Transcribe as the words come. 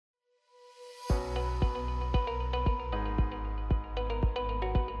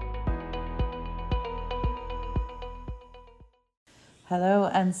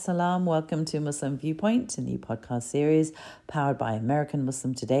Hello and salam. Welcome to Muslim Viewpoint, a new podcast series powered by American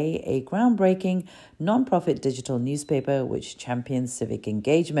Muslim Today, a groundbreaking non-profit digital newspaper which champions civic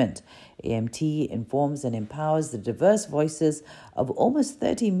engagement. AMT informs and empowers the diverse voices of almost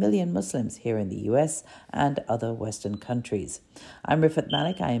 30 million Muslims here in the US and other Western countries. I'm Rifat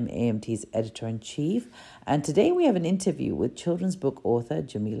Malik. I am AMT's editor-in-chief, and today we have an interview with children's book author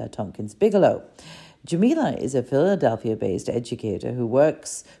Jamilah Thompkins-Bigelow. Jamilah is a Philadelphia-based educator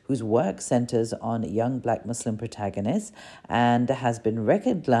whose work centers on young Black Muslim protagonists and has been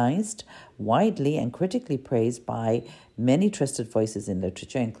recognized widely and critically praised by many trusted voices in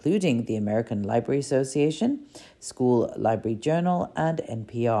literature, including the American Library Association, School Library Journal, and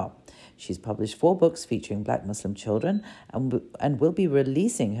NPR. She's published 4 books featuring Black Muslim children and will be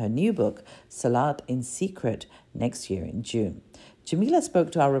releasing her new book, Salat in Secret, next year in June. Jamilah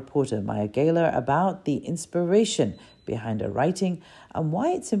spoke to our reporter Maya Gaylor about the inspiration behind her writing and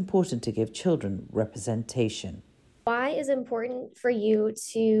why it's important to give children representation. Why is it important for you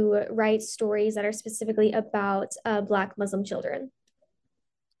to write stories that are specifically about Black Muslim children?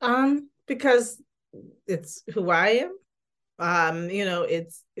 Because it's who I am.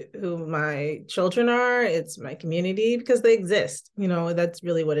 It's who my children are. It's my community because they exist. That's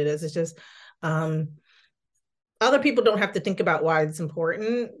really what it is. It's just other people don't have to think about why it's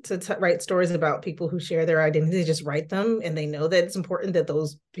important to write stories about people who share their identity. They just write them, and they know that it's important that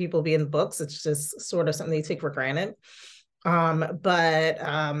those people be in books. It's just sort of something they take for granted. But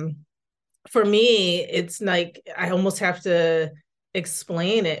for me, it's like I almost have to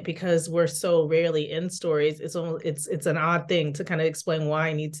explain it because we're so rarely in stories. It's an odd thing to kind of explain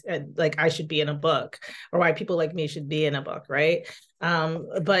why I should be in a book or why people like me should be in a book, right?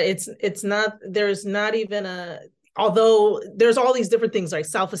 But it's not, there's not even although there's all these different things like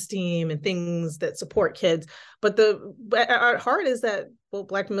self-esteem and things that support kids, but at heart is that, well,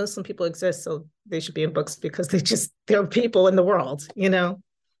 Black Muslim people exist, so they should be in books because they're people in the world, Yeah,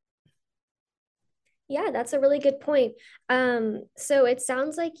 that's a really good point. So it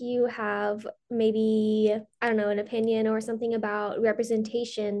sounds like you have maybe, I don't know, an opinion or something about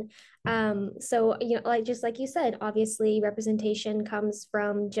representation. So, just like you said, obviously representation comes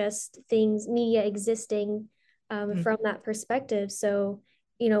from just things, media existing from that perspective. So,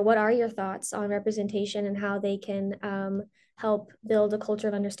 what are your thoughts on representation and how they can help build a culture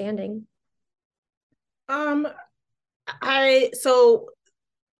of understanding? So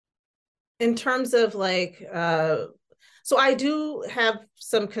in terms of so I do have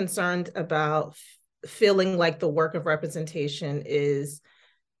some concerns about feeling like the work of representation is,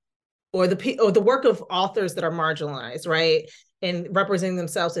 or the work of authors that are marginalized, right? And representing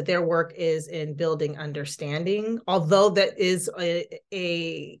themselves, that their work is in building understanding, although that is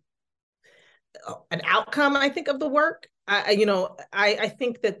an outcome, I think, of the work. I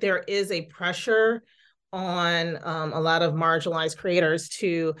think that there is a pressure on a lot of marginalized creators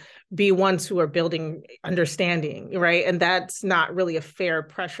to be ones who are building understanding, right? And that's not really a fair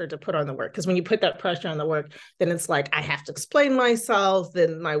pressure to put on the work, because when you put that pressure on the work, then it's like, I have to explain myself,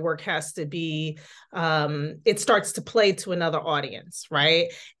 then my work has to be, it starts to play to another audience, right?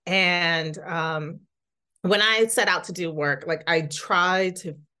 And when I set out to do work, I try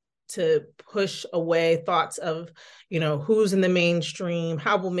to push away thoughts of, who's in the mainstream,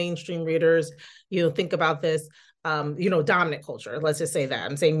 how will mainstream readers, think about this, dominant culture. Let's just say that.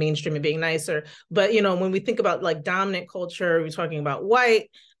 I'm saying mainstream and being nicer. But, when we think about dominant culture, we're talking about white,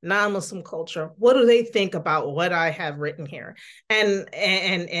 non-Muslim culture. What do they think about what I have written here?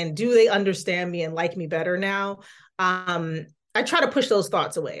 And do they understand me and like me better now? I try to push those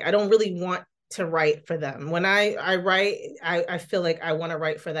thoughts away. I don't really want to write for them. When I write, I feel like I want to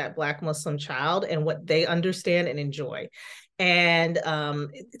write for that Black Muslim child and what they understand and enjoy. And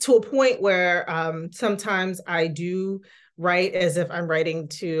to a point where sometimes I do write as if I'm writing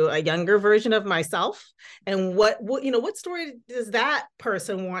to a younger version of myself. And what story does that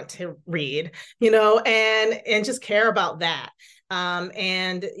person want to read, and just care about that.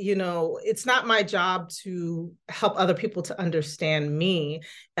 It's not my job to help other people to understand me,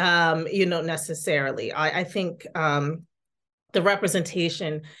 necessarily. I think the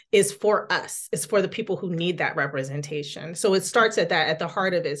representation is for us. It's for the people who need that representation. So it starts at that. At the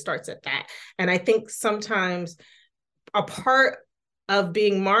heart of it, starts at that. And I think sometimes a part of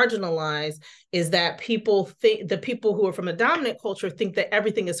being marginalized is that the people who are from a dominant culture think that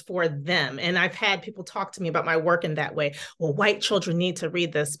everything is for them. And I've had people talk to me about my work in that way. Well, white children need to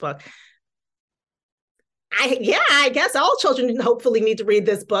read this book. I guess all children hopefully need to read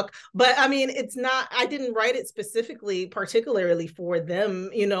this book, but I mean, it's not, I didn't write it specifically, particularly for them,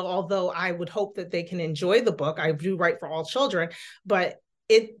 although I would hope that they can enjoy the book. I do write for all children, but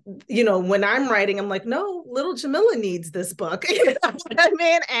it, when I'm writing, I'm like, no, little Jamilah needs this book. You know what I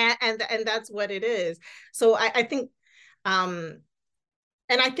mean? And that's what it is. So I think, and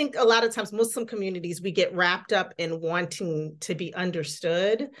I think a lot of times Muslim communities, we get wrapped up in wanting to be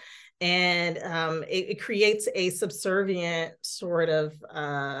understood. And it creates a subservient sort of,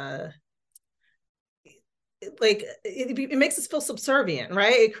 it makes us feel subservient,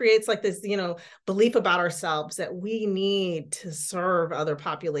 right? It creates like this, belief about ourselves that we need to serve other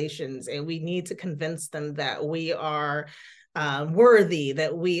populations and we need to convince them that we are worthy,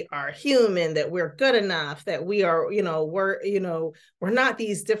 that we are human, that we're good enough, that we are, we're not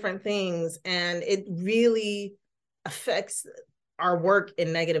these different things. And it really affects our work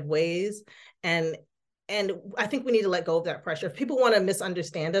in negative ways. And I think we need to let go of that pressure. If people want to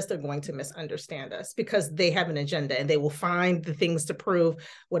misunderstand us, they're going to misunderstand us because they have an agenda and they will find the things to prove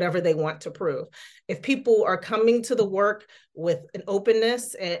whatever they want to prove. If people are coming to the work with an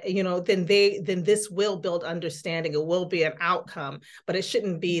openness, then this will build understanding. It will be an outcome, but it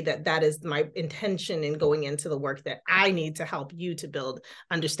shouldn't be that is my intention in going into the work, that I need to help you to build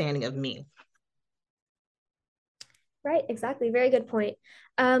understanding of me. Right, exactly. Very good point.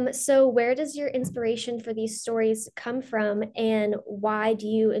 So where does your inspiration for these stories come from, and why do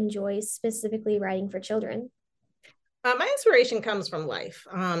you enjoy specifically writing for children? My inspiration comes from life.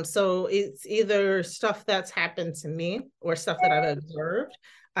 So it's either stuff that's happened to me or stuff that I've observed.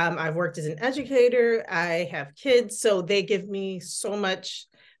 I've worked as an educator. I have kids, so they give me so much,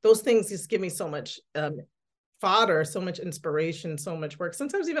 those things just give me so much fodder, so much inspiration, so much work.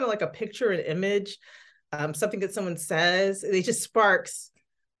 Sometimes even like a picture, an image, something that someone says, it just sparks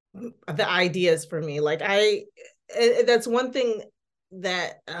the ideas for me. Like that's one thing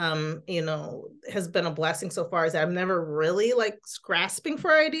that, has been a blessing so far, is that I'm never really like grasping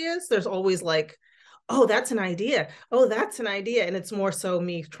for ideas. There's always like, oh, that's an idea. Oh, that's an idea. And it's more so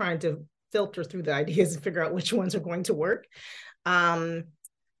me trying to filter through the ideas and figure out which ones are going to work. And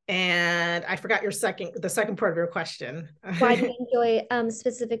I forgot the second part of your question. Why do you enjoy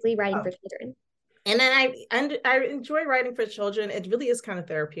specifically writing for children? And then I enjoy writing for children. It really is kind of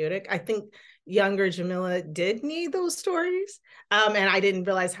therapeutic. I think younger Jamilah did need those stories, and I didn't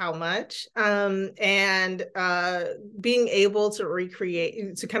realize how much. And being able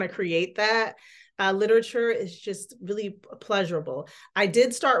to kind of create that literature is just really pleasurable. I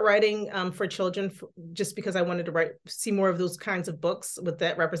did start writing for children just because I wanted to see more of those kinds of books with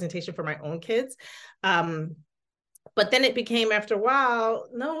that representation for my own kids. But then it became, after a while,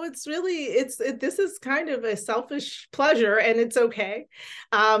 no, this is kind of a selfish pleasure, and it's okay.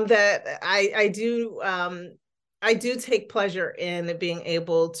 That I do take pleasure in being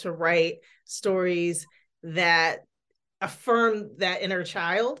able to write stories that affirm that inner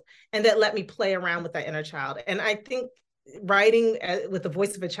child and that let me play around with that inner child. And I think writing with the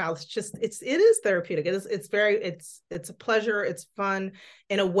voice of a child, it is therapeutic. It's a pleasure. It's fun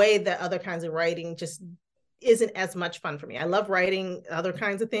in a way that other kinds of writing just isn't as much fun for me. I love writing other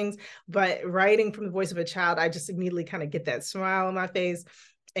kinds of things, but writing from the voice of a child, I just immediately kind of get that smile on my face,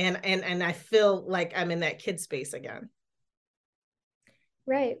 and I feel like I'm in that kid space again.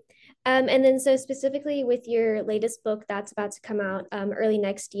 Right. And then so specifically with your latest book that's about to come out early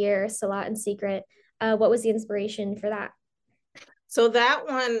next year, Salat in Secret, what was the inspiration for that? So that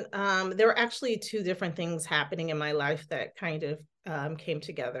one, there were actually two different things happening in my life that kind of came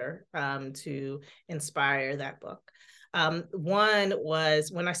together to inspire that book. One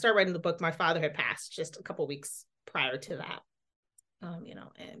was when I started writing the book, my father had passed just a couple of weeks prior to that.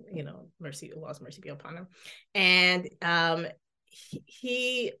 Allah's mercy be upon him. And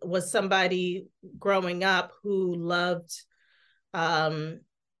he was somebody growing up who loved, he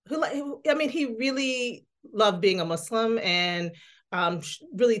really loved being a Muslim, and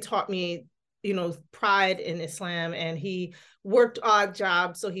really taught me, pride in Islam. And he worked odd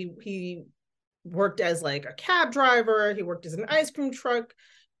jobs. So he worked as like a cab driver. He worked as an ice cream truck,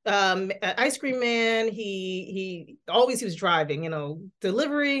 ice cream man. He was driving,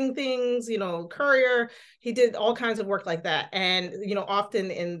 delivering things, courier. He did all kinds of work like that. And,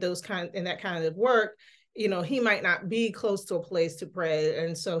 often in that kind of work, he might not be close to a place to pray.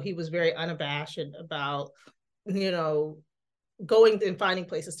 And so he was very unabashed about, going and finding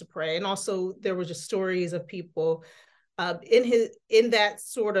places to pray. And also there were just stories of people in that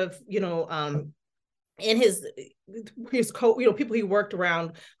sort of, in his people he worked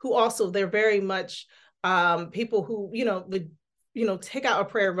around, who also, they're very much people who, would, take out a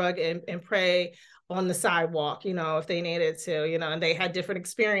prayer rug and pray on the sidewalk, if they needed to, and they had different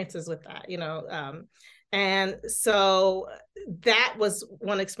experiences with that, and so that was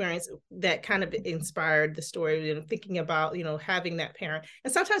one experience that kind of inspired the story, thinking about, having that parent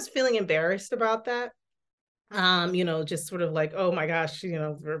and sometimes feeling embarrassed about that. Just sort of like, oh my gosh,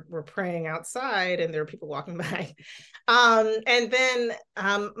 we're praying outside and there are people walking by. And then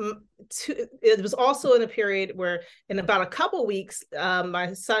it was also in a period where in about a couple weeks,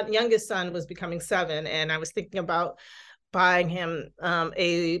 my youngest son was becoming 7, and I was thinking about buying him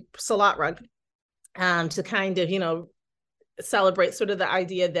a salat rug to kind of, celebrate sort of the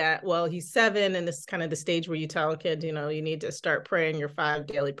idea that, well, he's 7 and this is kind of the stage where you tell a kid, you need to start praying your 5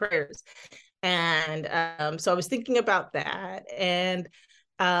 daily prayers. And so I was thinking about that, and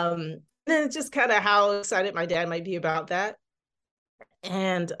then just kind of how excited my dad might be about that.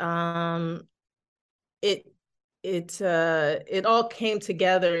 And it all came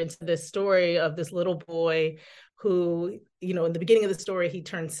together into this story of this little boy who, in the beginning of the story, he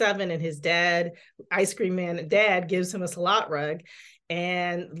turned 7, and his dad, ice cream man dad, gives him a salat rug,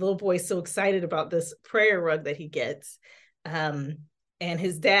 and the little boy's so excited about this prayer rug that he gets. And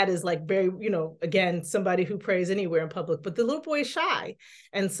his dad is like very, again, somebody who prays anywhere in public, but the little boy is shy.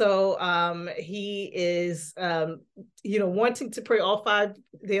 And so he is, wanting to pray all 5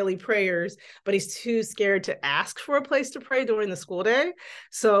 daily prayers, but he's too scared to ask for a place to pray during the school day.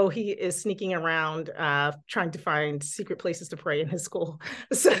 So he is sneaking around, trying to find secret places to pray in his school.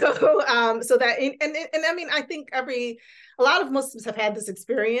 So that, and I mean, I think a lot of Muslims have had this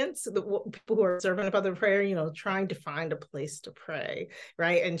experience, people who are observant about their prayer, trying to find a place to pray,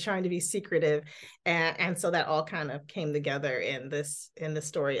 right? And trying to be secretive. And so that all kind of came together in the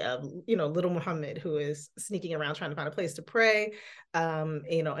story of, little Muhammad, who is sneaking around trying to find a place to pray,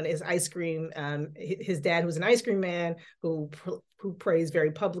 and his ice cream, his dad, who's an ice cream man, who prays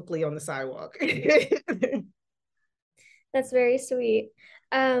very publicly on the sidewalk. That's very sweet.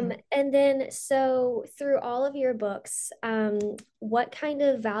 And then, so through all of your books, what kind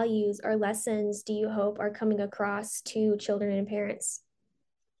of values or lessons do you hope are coming across to children and parents?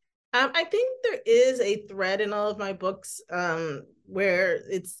 I think there is a thread in all of my books, where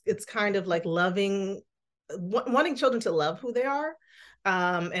it's kind of like wanting children to love who they are,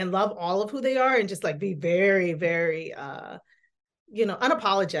 and love all of who they are, and just like be very, very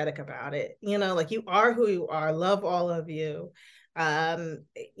unapologetic about it. Like, you are who you are, love all of you.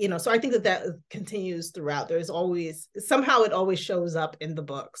 So I think that continues throughout. There's always, somehow it always shows up in the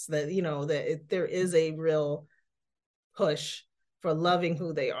books that, there is a real push for loving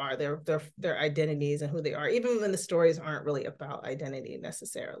who they are, their identities and who they are, even when the stories aren't really about identity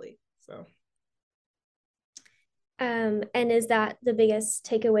necessarily. So. And is that the biggest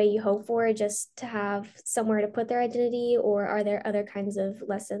takeaway you hope for, just to have somewhere to put their identity, or are there other kinds of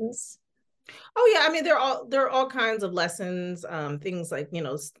lessons? Oh yeah, I mean, there are all kinds of lessons, things like,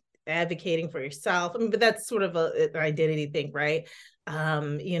 advocating for yourself. I mean, but that's sort of an identity thing, right?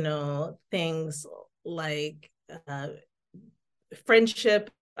 Things like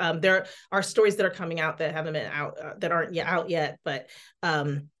friendship. There are stories that are coming out that haven't been out, that aren't out yet, but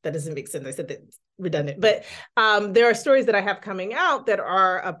that doesn't make sense. I said that redundant, but there are stories that I have coming out that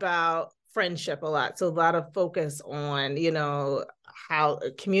are about friendship a lot. So a lot of focus on, how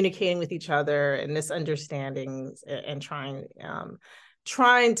communicating with each other and misunderstandings, and trying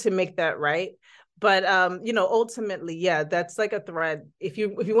to make that right. But ultimately, yeah, that's like a thread. If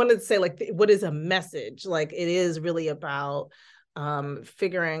you wanted to say like, what is a message, like, it is really about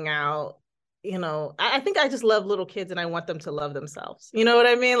figuring out, I think I just love little kids and I want them to love themselves. You know what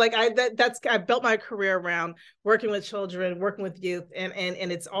I mean? Like, I built my career around working with children, working with youth, and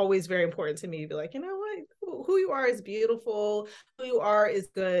it's always very important to me to be like, you know what, who you are is beautiful, who you are is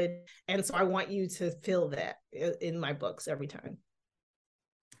good. And so I want you to feel that in my books every time.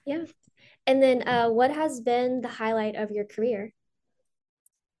 Yeah. And then what has been the highlight of your career?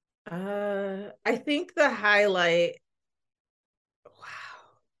 I think the highlight,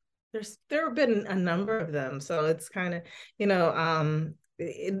 there have been a number of them. So it's kind of,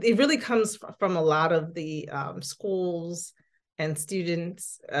 it really comes from a lot of the schools and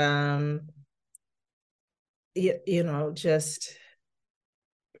students, just,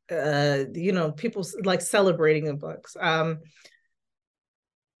 people like celebrating the books.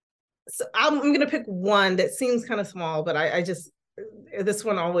 So I'm going to pick one that seems kind of small, but I just, this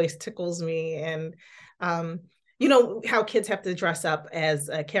one always tickles me. And, how kids have to dress up as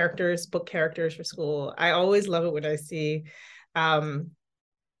book characters for school. I always love it when I see, a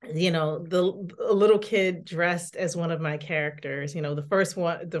little kid dressed as one of my characters.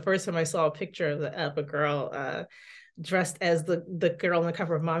 The first time I saw a picture of a girl dressed as the girl on the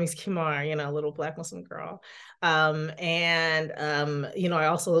cover of Mommy's Kimar, you know, a little Black Muslim girl. You know, I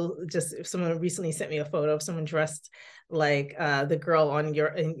also someone recently sent me a photo of someone dressed like the girl on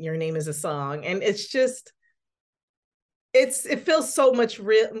Your Name Is a Song. And it's just, it feels so much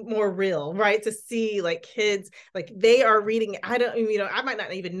more real, right? To see like kids, like they are reading, I might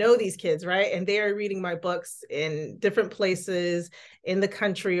not even know these kids, right? And they are reading my books in different places in the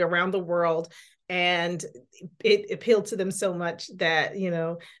country, around the world. And it appealed to them so much that, you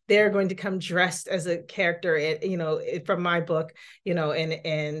know, they're going to come dressed as a character, you know, from my book, you know,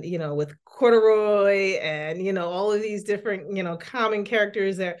 and, you know, with corduroy and, you know, all of these different, you know, common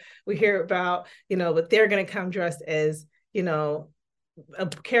characters that we hear about, you know, but they're going to come dressed as, you know, a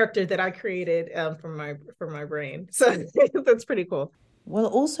character that I created from my brain. So that's pretty cool. Well,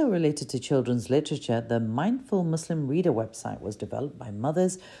 also related to children's literature, the Mindful Muslim Reader website was developed by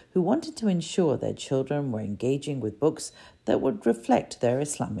mothers who wanted to ensure their children were engaging with books that would reflect their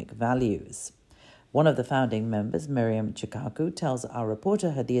Islamic values. One of the founding members, Miriam Chikaku, tells our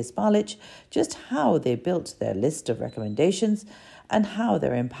reporter Hadiya Spalic just how they built their list of recommendations and how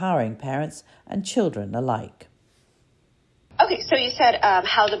they're empowering parents and children alike. Okay, so you said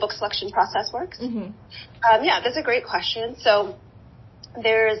how the book selection process works? Mm-hmm. Yeah, that's a great question. So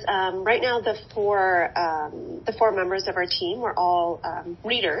there's right now the four members of our team. We're all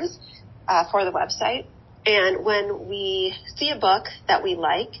readers for the website. And when we see a book that we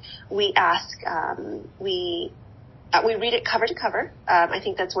like, we ask, we read it cover to cover. I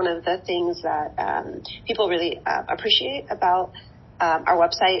think that's one of the things that people really appreciate about our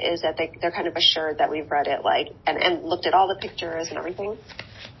website is that they're kind of assured that we've read it and looked at all the pictures and everything.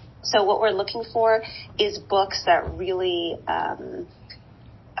 So what we're looking for is books that really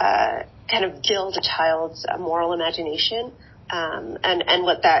kind of gild a child's moral imagination. And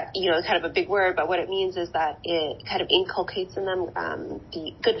what that, you know, kind of a big word, but what it means is that it kind of inculcates in them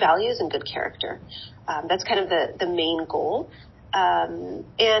the good values and good character. That's kind of the main goal. And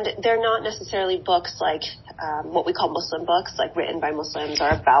they're not necessarily books like what we call Muslim books, like written by Muslims or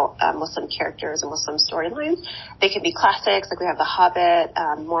about Muslim characters and Muslim storylines. They can be classics, like we have The Hobbit,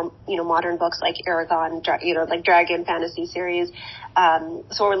 more, you know, modern books like Aragon, like Dragon fantasy series.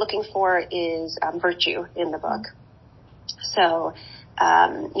 So what we're looking for is virtue in the book. So,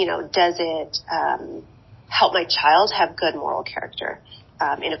 you know, does it help my child have good moral character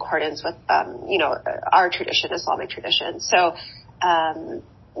in accordance with, you know, our tradition, Islamic tradition? So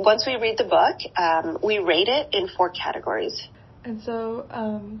once we read the book, we rate it in 4 categories. And so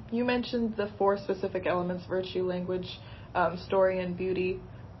you mentioned the 4 specific elements: virtue, language, story, and beauty.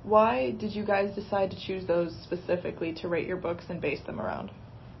 Why did you guys decide to choose those specifically to rate your books and base them around?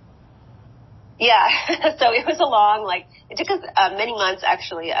 Yeah, so it was it took us many months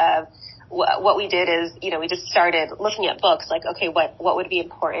actually of what we did is, you know, we just started looking at books like, okay, what would be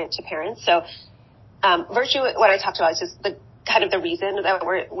important to parents? So virtue, what I talked about is just the kind of the reason that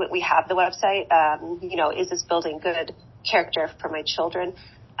we have the website, you know, is this building good character for my children?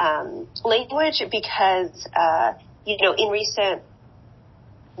 Language, because, you know, in recent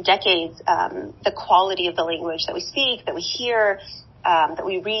decades, the quality of the language that we speak, that we hear, that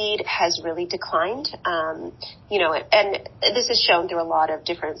we read has really declined. You know, and this is shown through a lot of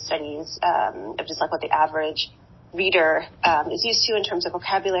different studies of just like what the average reader is used to in terms of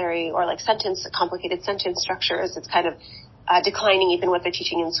vocabulary or like complicated sentence structures. It's kind of declining even what they're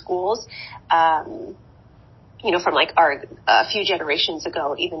teaching in schools. You know, from like a few generations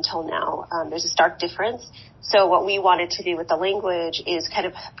ago, even till now, there's a stark difference. So what we wanted to do with the language is kind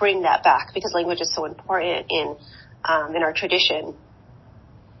of bring that back, because language is so important in our tradition.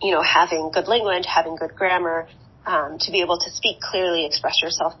 You know, having good language, having good grammar, to be able to speak clearly, express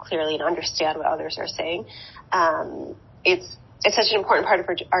yourself clearly, and understand what others are saying. It's such an important part of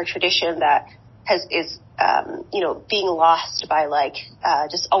our tradition that is you know, being lost by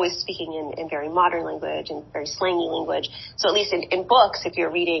just always speaking in very modern language and very slangy language. So at least in books, if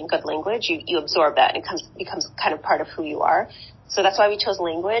you're reading good language, you absorb that and it becomes kind of part of who you are. So that's why we chose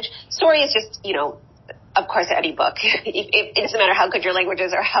language. Story is just, you know, of course, any book. It doesn't matter how good your language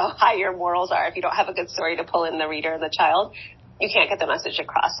is or how high your morals are. If you don't have a good story to pull in the reader and the child, you can't get the message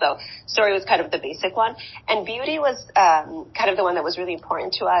across. So story was kind of the basic one. And beauty was kind of the one that was really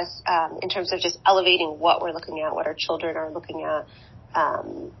important to us in terms of just elevating what we're looking at, what our children are looking at,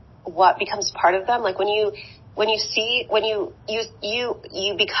 what becomes part of them. Like when you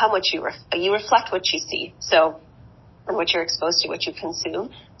become what you reflect what you see. So, and what you're exposed to, what you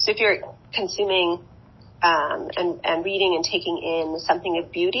consume. So if you're consuming and reading and taking in something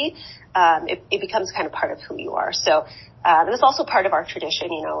of beauty, it becomes kind of part of who you are. So it's also part of our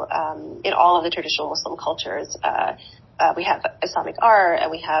tradition, in all of the traditional Muslim cultures. We have Islamic art,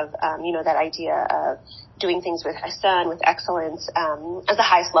 and we have, that idea of doing things with ihsan, with excellence, as the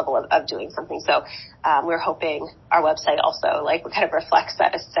highest level of doing something. So we're hoping our website also kind of reflects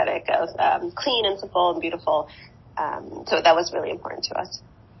that aesthetic of clean and simple and beautiful. So that was really important to us.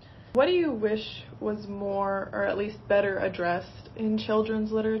 What do you wish was more, or at least better, addressed in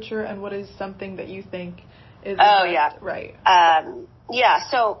children's literature, and what is something that you think is right?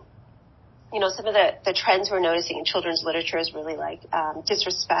 So, some of the trends we're noticing in children's literature is really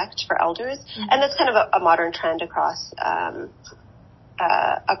disrespect for elders. Mm-hmm. And that's kind of a modern trend across the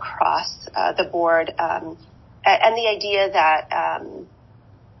board. And the idea that,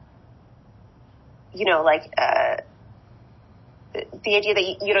 the idea that,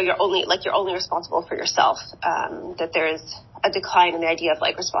 you're only responsible for yourself, that there's a decline in the idea of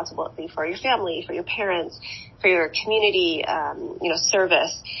responsibility for your family, for your parents, for your community,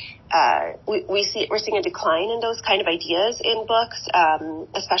 service. We're seeing a decline in those kind of ideas in books,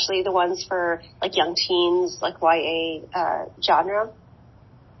 especially the ones for young teens, YA genre.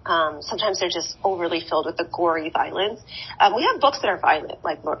 Sometimes they're just overly filled with the gory violence. We have books that are violent,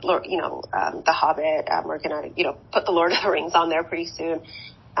 like The Hobbit. We're gonna, put The Lord of the Rings on there pretty soon.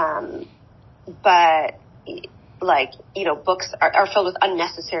 But books are filled with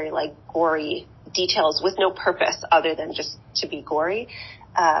unnecessary, gory details with no purpose other than just to be gory.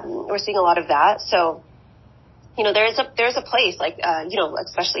 We're seeing a lot of that. So, there's a place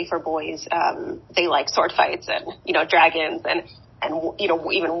especially for boys, they like sword fights and, dragons and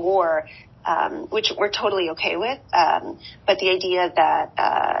even war, which we're totally okay with. But the idea that,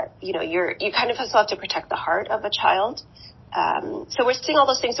 you kind of still have to protect the heart of a child. So we're seeing all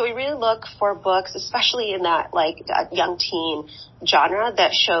those things. So we really look for books, especially in that young teen genre,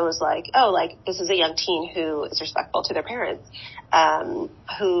 that shows this is a young teen who is respectful to their parents,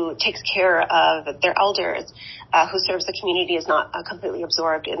 who takes care of their elders, who serves the community, is not completely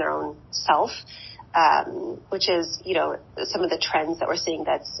absorbed in their own self. Which is, some of the trends that we're seeing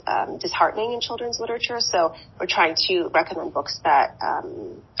that's disheartening in children's literature. So we're trying to recommend books that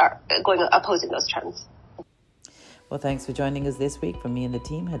are opposing those trends. Well, thanks for joining us this week from me and the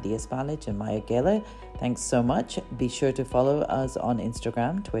team, Hadiya Spalic and Maya Gela. Thanks so much. Be sure to follow us on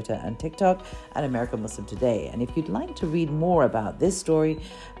Instagram, Twitter and TikTok at American Muslim Today. And if you'd like to read more about this story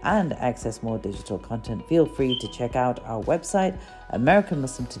and access more digital content, feel free to check out our website,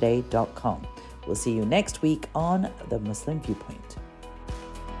 AmericanMuslimToday.com. We'll see you next week on The Muslim Viewpoint.